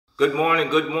Good morning,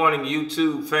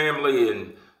 YouTube family,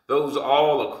 and those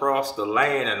all across the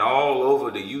land and all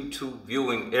over the YouTube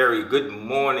viewing area. Good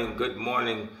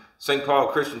morning, St. Paul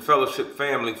Christian Fellowship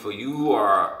family. For you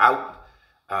are out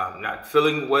not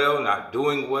feeling well, not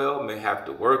doing well, may have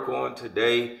to work on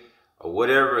today, or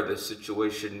whatever the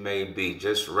situation may be,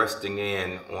 just resting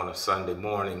in on a Sunday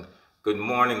morning. Good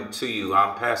morning to you.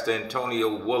 I'm Pastor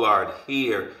Antonio Woolard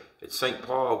here at St.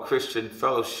 Paul Christian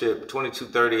Fellowship,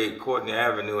 2238 Courtney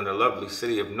Avenue in the lovely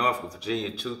city of Norfolk,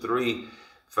 Virginia,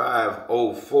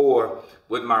 23504.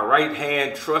 With my right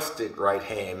hand, trusted right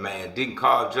hand man, Deacon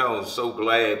Carl Jones. So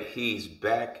glad he's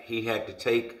back. He had to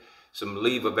take some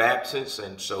leave of absence,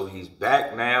 and so he's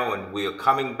back now, and we are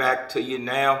coming back to you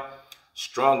now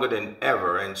stronger than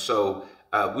ever. And so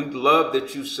we'd love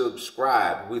that you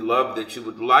subscribe. We love that you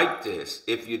would like this.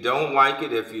 If you don't like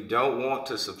it, if you don't want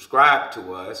to subscribe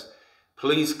to us,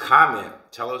 please comment.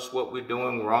 Tell us what we're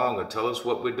doing wrong, or tell us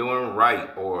what we're doing right,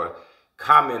 or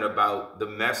comment about the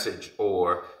message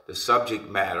or the subject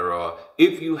matter, or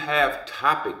if you have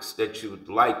topics that you would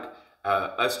like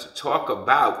us to talk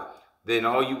about, then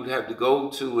all you would have to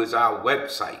go to is our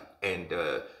website, and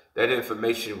that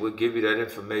information, we'll give you that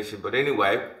information. But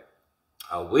anyway,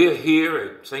 we're here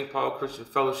at St. Paul Christian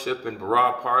Fellowship in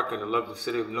Woolard Park in the lovely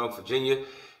city of Norfolk, Virginia.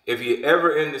 If you're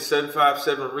ever in the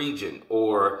 757 region,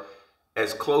 or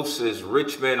as close as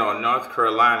Richmond or North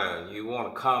Carolina, and you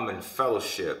want to come and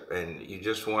fellowship, and you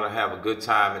just want to have a good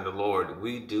time in the Lord,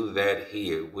 we do that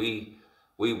here. We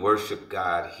worship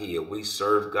God here. We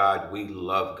serve God. We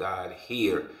love God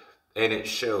here, and it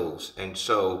shows. And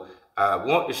so I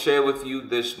want to share with you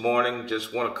this morning,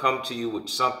 just want to come to you with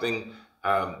something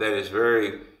that is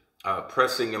very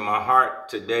pressing in my heart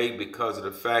today, because of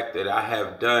the fact that I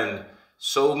have done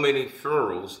so many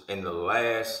funerals in the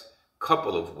last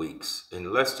couple of weeks.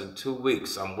 In less than 2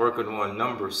 weeks, I'm working on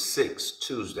number 6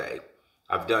 Tuesday.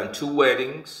 I've done 2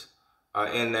 weddings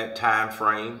in that time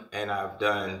frame, and I've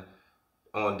done,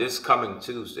 on this coming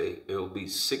Tuesday, it will be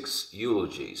 6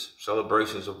 eulogies,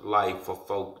 celebrations of life for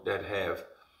folk that have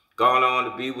gone on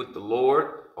to be with the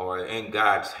Lord, or in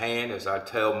God's hand, as I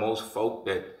tell most folk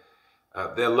that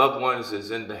their loved ones is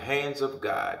in the hands of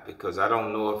God, because I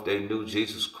don't know if they knew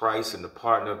Jesus Christ and the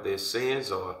pardon of their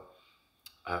sins, or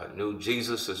knew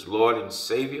Jesus as Lord and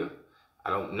Savior. I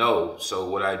don't know. So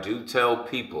what I do tell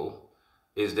people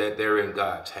is that they're in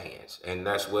God's hands, and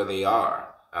that's where they are.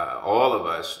 All of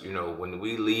us, you know, when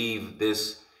we leave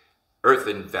this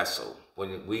earthen vessel,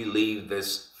 when we leave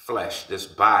this flesh, this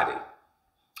body,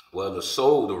 well, the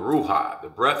soul, the ruha, the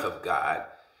breath of God,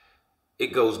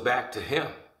 it goes back to him,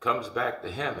 comes back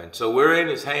to him. And so we're in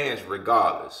his hands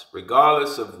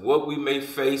regardless of what we may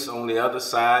face on the other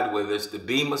side, whether it's the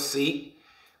bema seat,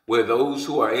 where those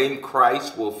who are in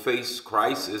Christ will face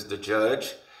Christ as the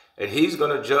judge, and he's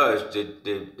going to judge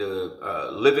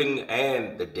the living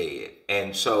and the dead.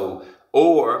 And so,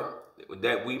 or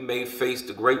that we may face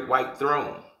the great white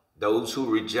throne, those who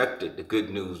rejected the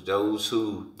good news, those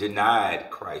who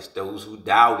denied Christ, those who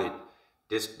doubted,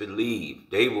 disbelieved,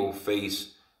 they will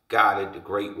face God at the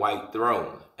great white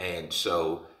throne. And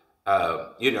so,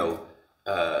 you're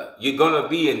going to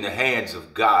be in the hands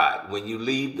of God when you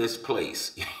leave this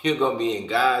place. You're going to be in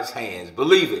God's hands.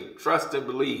 Believe it. Trust and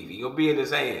believe. You're going to be in his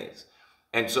hands.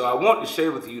 And so I want to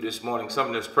share with you this morning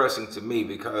something that's pressing to me,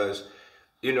 because,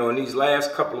 you know, in these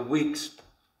last couple of weeks,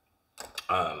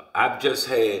 I've just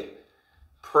had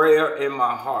prayer in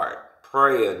my heart,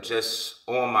 prayer just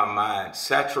on my mind,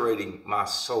 saturating my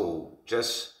soul,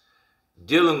 just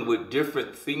dealing with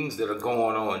different things that are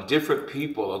going on. Different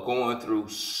people are going through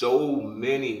so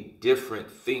many different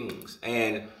things,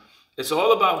 and it's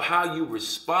all about how you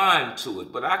respond to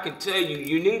it. But I can tell you,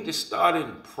 you need to start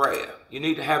in prayer. You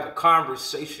need to have a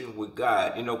conversation with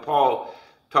God. You know, Paul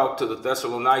talked to the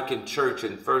Thessalonican church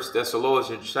in 1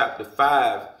 Thessalonians chapter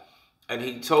 5, and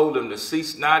he told them to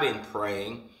cease not in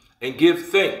praying and give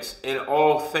thanks in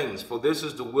all things, for this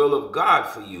is the will of God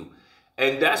for you.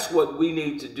 And that's what we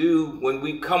need to do when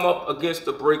we come up against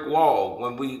a brick wall,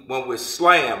 when we're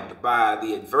slammed by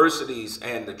the adversities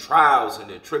and the trials and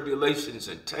the tribulations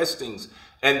and testings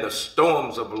and the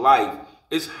storms of life.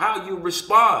 It's how you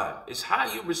respond. It's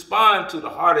how you respond to the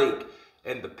heartache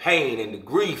and the pain and the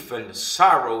grief and the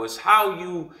sorrow. It's how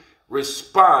you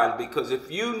respond, because if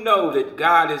you know that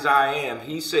God is I am,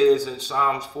 he says in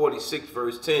Psalms 46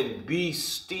 verse 10, be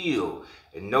still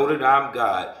and know that I'm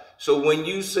God. So when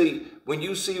you see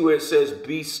where it says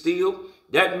be still,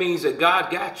 that means that God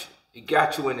got you. He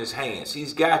got you in his hands.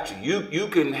 He's got you. You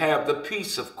can have the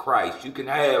peace of Christ. You can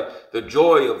have the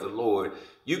joy of the Lord.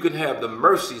 You can have the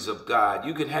mercies of God.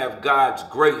 You can have God's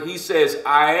grace. He says,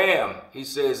 I am. He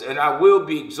says, and I will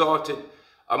be exalted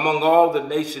among all the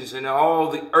nations and all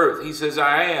the earth. He says,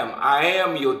 I am. I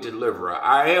am your deliverer.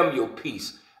 I am your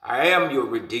peace. I am your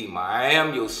redeemer. I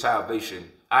am your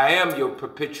salvation. I am your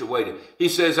perpetuator. He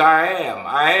says, I am.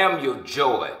 I am your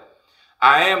joy.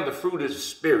 I am the fruit of the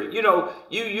Spirit. You know,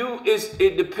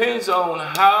 it depends on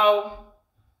how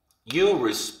you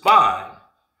respond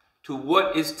to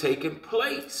what is taking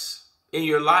place in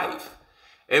your life.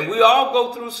 And we all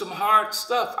go through some hard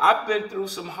stuff. I've been through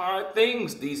some hard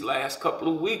things these last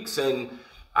couple of weeks, and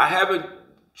I haven't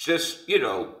just,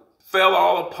 fell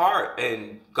all apart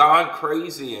and gone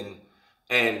crazy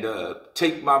and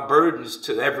take my burdens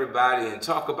to everybody and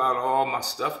talk about all my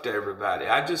stuff to everybody.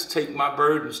 I just take my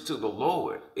burdens to the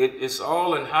Lord. It's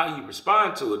all in how you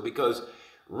respond to it, because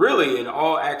really, in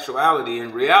all actuality,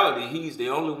 in reality, he's the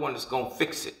only one that's going to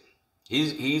fix it.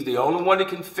 He's the only one that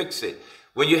can fix it.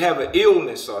 When you have an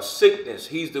illness or sickness,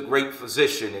 he's the great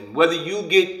physician. And whether you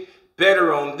get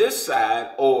better on this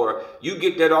side or you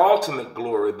get that ultimate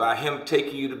glory by him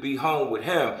taking you to be home with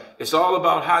him, it's all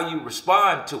about how you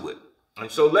respond to it.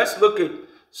 And so let's look at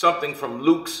something from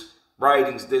Luke's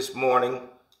writings this morning.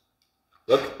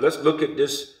 Let's look at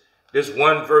this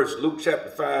one verse, Luke chapter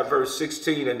 5, verse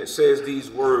 16, and it says these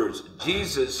words: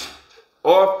 Jesus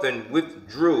often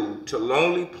withdrew to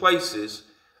lonely places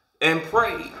and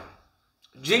prayed.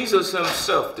 Jesus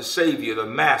himself, the Savior, the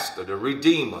Master, the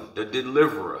Redeemer, the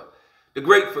Deliverer, the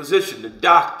great physician, the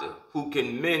doctor who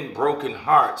can mend broken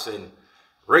hearts and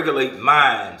regulate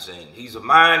minds, and he's a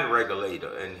mind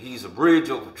regulator, and he's a bridge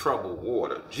over troubled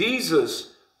water.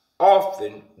 Jesus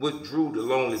often withdrew to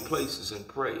lonely places and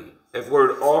prayed. That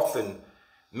word often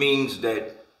means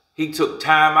that he took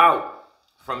time out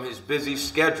from his busy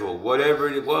schedule, whatever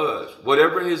it was,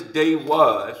 whatever his day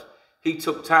was, he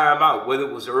took time out, whether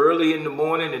it was early in the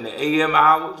morning in the AM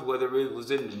hours, whether it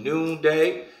was in the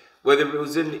noonday, whether it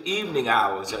was in the evening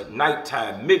hours at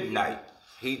nighttime, midnight.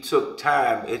 He took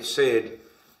time. It said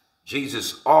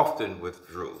Jesus often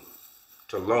withdrew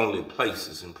to lonely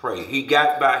places and prayed. He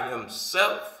got by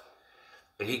himself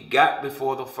and he got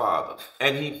before the Father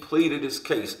and he pleaded his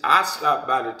case. I stopped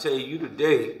by to tell you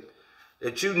today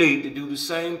that you need to do the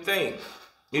same thing.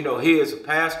 Here as a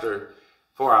pastor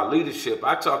for our leadership,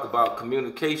 I talk about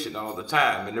communication all the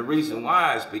time. And the reason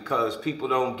why is because people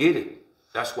don't get it.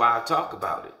 That's why I talk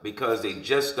about it, because they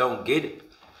just don't get it.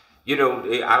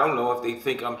 I don't know if they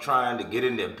think I'm trying to get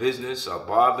in their business or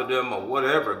bother them or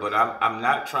whatever, but I'm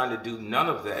not trying to do none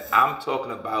of that. I'm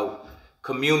talking about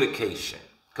communication,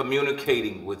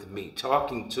 communicating with me,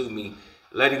 talking to me,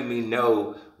 letting me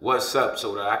know what's up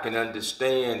so that I can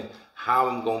understand how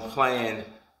I'm going to plan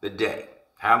the day,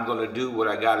 how I'm going to do what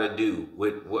I got to do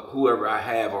with whoever I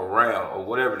have around or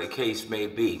whatever the case may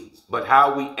be, but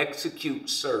how we execute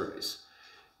service.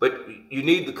 But you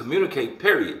need to communicate,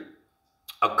 period.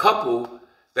 A couple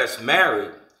that's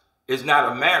married is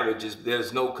not a marriage if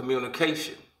there's no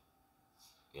communication.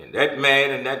 And that man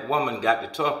and that woman got to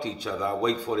talk to each other. I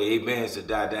wait for the amens to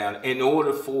die down. In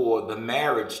order for the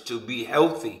marriage to be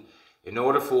healthy, in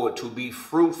order for it to be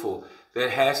fruitful,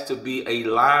 there has to be a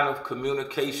line of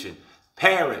communication.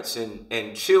 Parents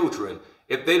and children,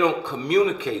 if they don't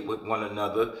communicate with one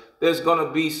another, there's going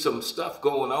to be some stuff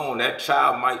going on. That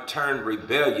child might turn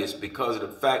rebellious because of the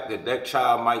fact that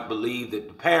child might believe that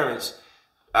the parents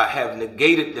have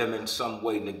negated them in some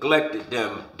way, neglected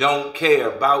them, don't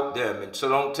care about them, and so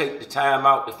don't take the time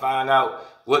out to find out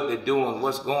what they're doing,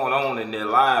 what's going on in their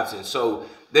lives. And so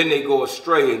then they go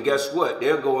astray, and guess what?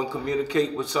 They'll go and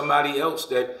communicate with somebody else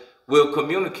that will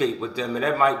communicate with them, and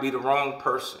that might be the wrong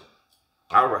person.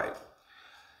 All right.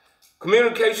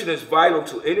 Communication is vital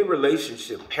to any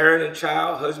relationship: parent and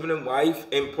child, husband and wife,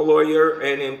 employer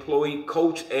and employee,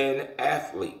 coach and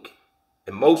athlete.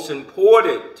 And most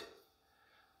important,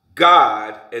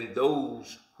 God and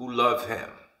those who love him.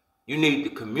 You need to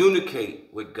communicate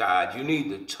with God. You need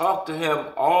to talk to him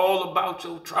all about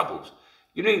your troubles.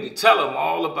 You need to tell him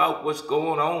all about what's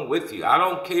going on with you. I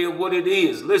don't care what it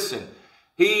is. Listen,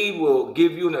 he will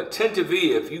give you an attentive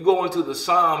ear. If you go into the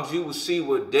Psalms, you will see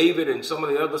where David and some of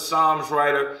the other Psalms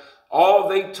writer, all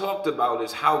they talked about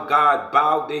is how God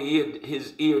bowed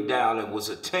his ear down and was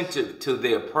attentive to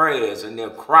their prayers and their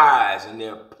cries and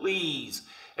their pleas.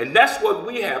 And that's what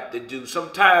we have to do.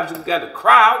 Sometimes we got to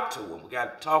cry out to him. We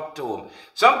got to talk to him.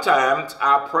 Sometimes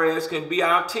our prayers can be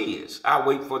our tears. I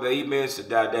wait for the amens to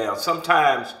die down.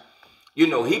 Sometimes You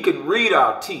know, he can read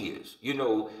our tears. You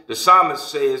know, the psalmist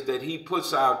says that he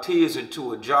puts our tears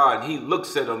into a jar and he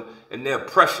looks at them and they're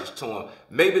precious to him.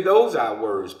 Maybe those are our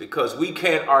words because we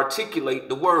can't articulate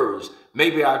the words.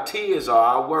 Maybe our tears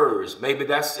are our words. Maybe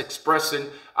that's expressing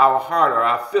our heart or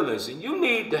our feelings. And you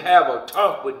need to have a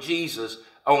talk with Jesus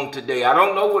on today. I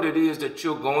don't know what it is that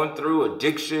you're going through,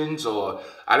 addictions, or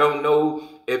I don't know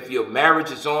if your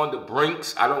marriage is on the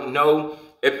brinks. I don't know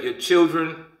if your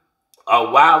children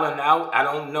are wilding out. I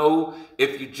don't know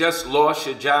if you just lost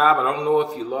your job. I don't know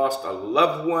if you lost a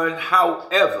loved one.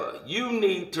 However, you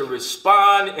need to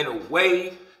respond in a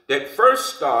way that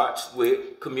first starts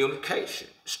with communication,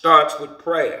 starts with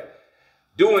prayer.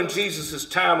 During Jesus'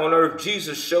 time on earth,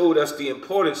 Jesus showed us the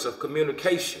importance of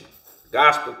communication. The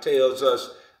gospel tells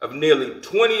us of nearly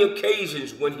 20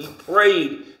 occasions when he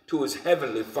prayed to his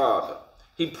heavenly Father.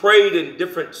 He prayed in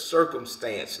different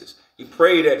circumstances. He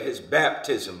prayed at his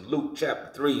baptism, Luke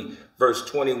chapter 3, verse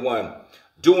 21.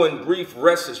 During brief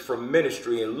rests from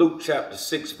ministry in Luke chapter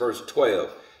 6, verse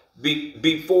 12.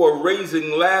 Before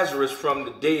raising Lazarus from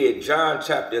the dead, John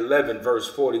chapter 11, verse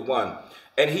 41.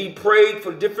 And he prayed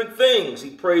for different things.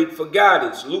 He prayed for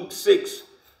guidance, Luke 6,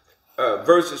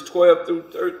 verses 12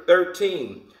 through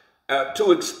 13.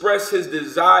 To express his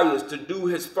desires to do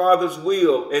his Father's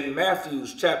will in Matthew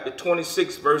chapter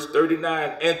 26, verse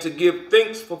 39, and to give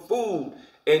thanks for food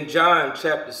in John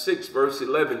chapter 6, verse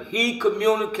 11. He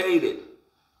communicated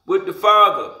with the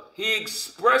Father. He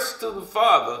expressed to the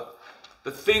Father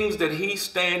the things that he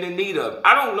stand in need of.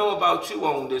 I don't know about you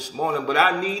on this morning, but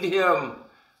I need him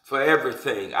for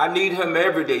everything. I need him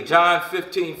every day. John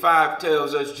 15:5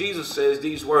 tells us, Jesus says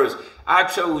these words, I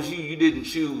chose you, you didn't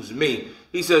choose me.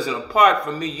 He says, and apart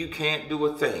from me, you can't do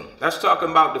a thing. That's talking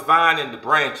about the vine and the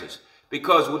branches.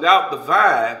 Because without the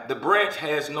vine, the branch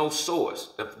has no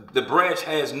source. The branch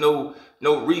has no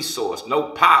resource,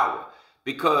 no power.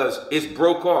 Because it's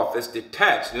broke off, it's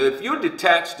detached. Now, if you're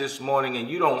detached this morning and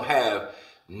you don't have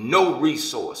no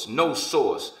resource, no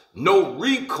source, no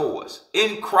recourse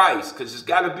in Christ, because it's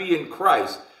got to be in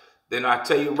Christ, then I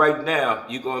tell you right now,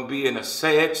 you're going to be in a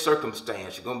sad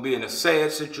circumstance. You're going to be in a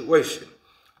sad situation.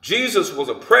 Jesus was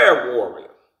a prayer warrior.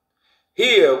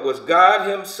 Here was God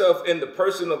himself in the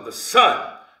person of the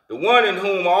Son, the one in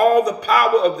whom all the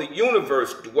power of the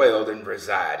universe dwelled and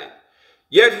resided.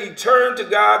 Yet he turned to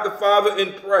God the Father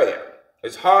in prayer.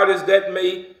 As hard as that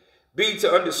may be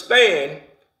to understand,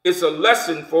 it's a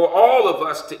lesson for all of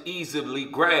us to easily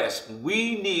grasp.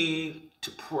 We need to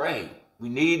pray. We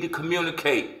need to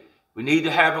communicate. We need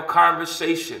to have a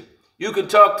conversation. You can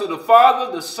talk to the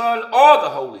Father, the Son, or the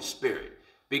Holy Spirit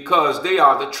because they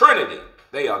are the Trinity.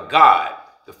 They are God,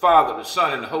 the Father, the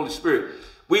Son, and the Holy Spirit.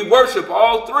 We worship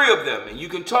all three of them, and you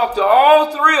can talk to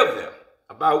all three of them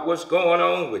about what's going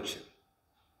on with you.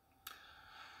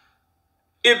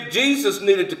 If Jesus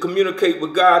needed to communicate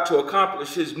with God to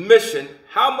accomplish his mission,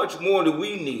 how much more do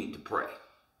we need to pray?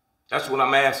 That's what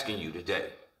I'm asking you today.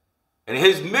 And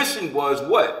his mission was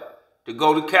what? To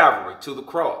go to Calvary, to the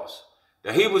cross.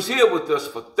 Now, he was here with us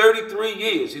for 33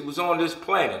 years. He was on this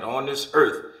planet, on this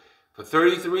earth, for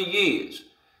 33 years.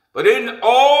 But in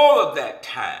all of that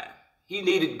time, he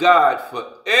needed God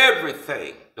for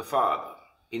everything, the Father.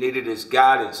 He needed his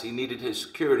guidance. He needed his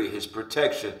security, his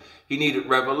protection. He needed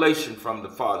revelation from the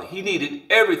Father. He needed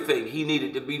everything. He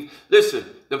needed to be, listen,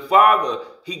 the Father,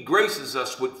 he graces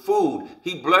us with food.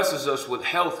 He blesses us with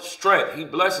health, strength. He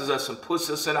blesses us and puts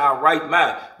us in our right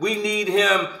mind. We need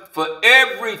him for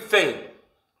everything,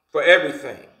 for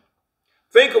everything.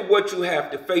 Think of what you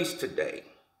have to face today.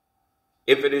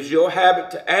 If it is your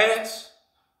habit to ask,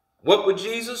 what would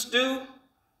Jesus do?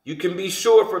 You can be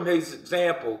sure from his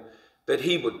example that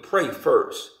he would pray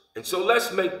first. And so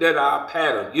let's make that our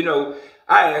pattern. You know,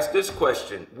 I asked this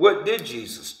question, what did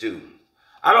Jesus do?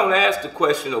 I don't ask the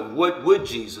question of what would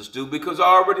Jesus do because I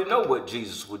already know what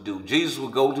Jesus would do. Jesus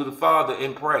would go to the Father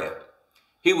in prayer.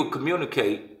 He would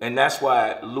communicate, and that's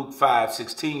why Luke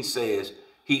 5:16 says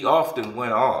he often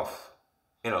went off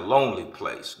in a lonely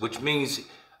place, which means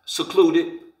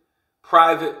secluded,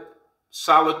 private,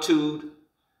 solitude,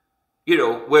 you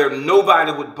know, where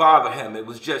nobody would bother him. It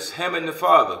was just him and the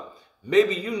Father.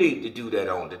 Maybe you need to do that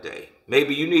on today.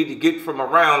 Maybe you need to get from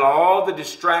around all the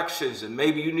distractions, and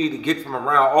maybe you need to get from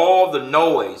around all the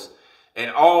noise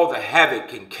and all the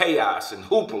havoc and chaos and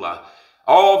hoopla,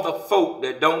 all the folk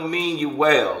that don't mean you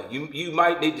well. You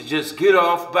might need to just get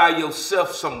off by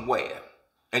yourself somewhere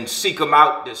and seek them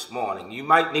out this morning. You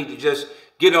might need to just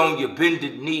get on your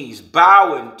bended knees.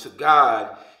 Bowing to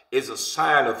God is a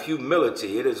sign of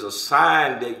humility. It is a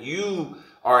sign that you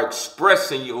are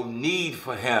expressing your need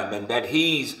for him and that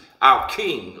he's our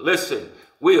king. Listen,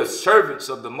 We are servants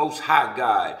of the Most High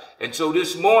God. And so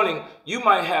this morning, you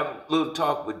might have a little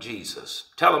talk with Jesus.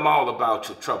 Tell him all about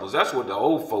your troubles. That's what the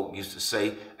old folk used to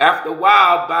say. After a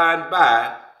while, by and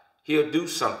by, he'll do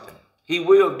something. He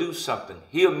will do something.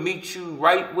 He'll meet you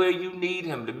right where you need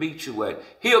him to meet you at.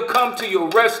 He'll come to your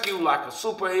rescue like a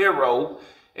superhero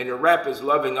and he'll wrap his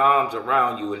loving arms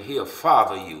around you and he'll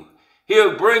father you.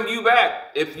 He'll bring you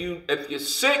back. If you're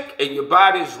sick and your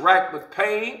body's racked with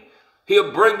pain,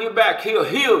 he'll bring you back. He'll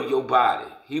heal your body.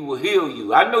 He will heal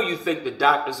you. I know you think the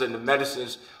doctors and the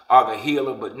medicines are the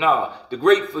healer, but no, the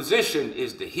great physician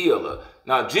is the healer.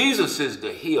 Now, Jesus is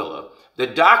the healer. The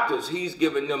doctors, he's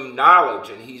given them knowledge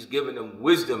and he's given them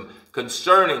wisdom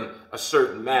concerning a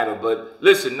certain matter. But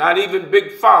listen, not even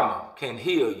Big Pharma can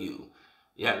heal you.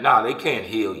 They can't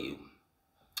heal you.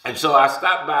 And so I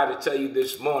stopped by to tell you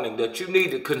this morning that you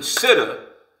need to consider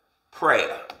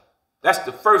prayer. That's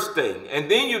the first thing. And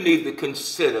then you need to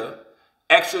consider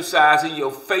exercising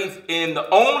your faith in the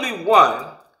only one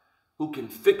who can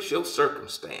fix your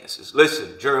circumstances.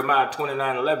 Listen, Jeremiah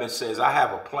 29:11 says, I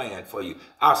have a plan for you.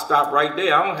 I'll stop right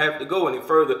there. I don't have to go any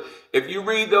further. If you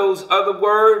read those other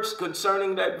words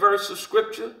concerning that verse of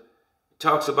scripture, it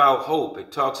talks about hope.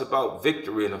 It talks about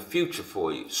victory and a future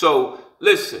for you. So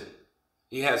listen,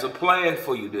 he has a plan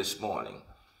for you this morning.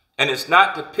 And it's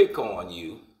not to pick on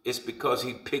you. It's because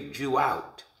he picked you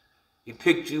out. He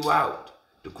picked you out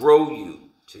to grow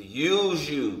you, to use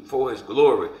you for his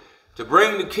glory, to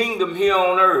bring the kingdom here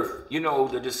on earth. You know,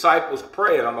 the disciples'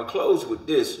 prayer. I'm going to close with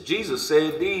this. Jesus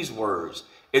said these words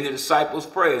in the disciples'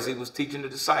 prayers. He was teaching the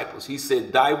disciples. He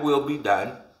said, thy will be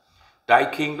done, thy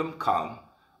kingdom come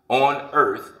on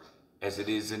earth as it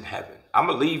is in heaven. I'm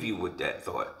going to leave you with that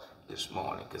thought this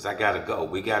morning because I got to go.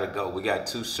 We got to go. We got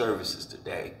 2 services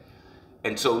today.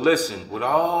 And so listen, with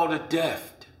all the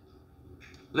death,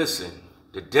 listen,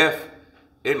 the death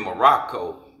in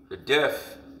Morocco, the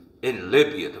death in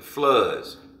Libya, the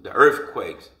floods, the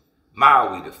earthquakes,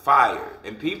 Maui, the fire,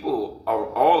 and people are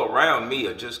all around me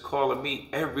are just calling me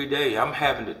every day. I'm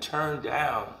having to turn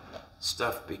down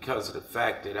stuff because of the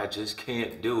fact that I just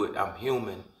can't do it. I'm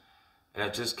human and I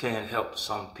just can't help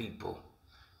some people.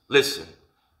 Listen,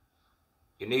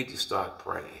 you need to start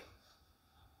praying.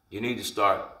 You need to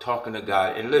start talking to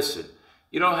God. And listen,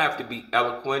 you don't have to be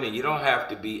eloquent and you don't have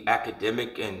to be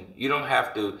academic and you don't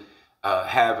have to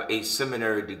have a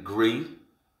seminary degree.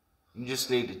 You just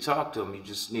need to talk to him. You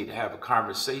just need to have a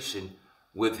conversation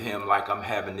with him like I'm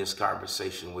having this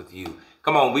conversation with you.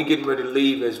 Come on, we getting ready to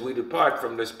leave as we depart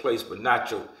from this place, but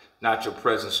not your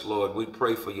presence, Lord. We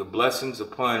pray for your blessings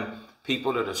upon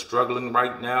people that are struggling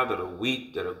right now, that are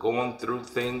weak, that are going through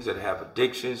things, that have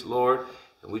addictions, Lord.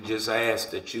 And we just ask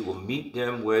that you will meet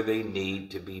them where they need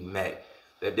to be met,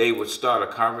 that they would start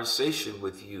a conversation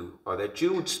with you, or that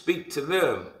you would speak to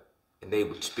them and they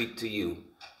would speak to you.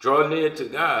 Draw near to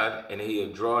God and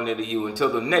he'll draw near to you.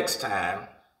 Until the next time,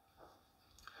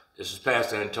 this is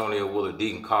Pastor Antonio Woolard,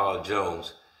 Deacon Carl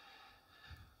Jones.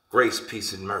 Grace,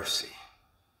 peace, and mercy.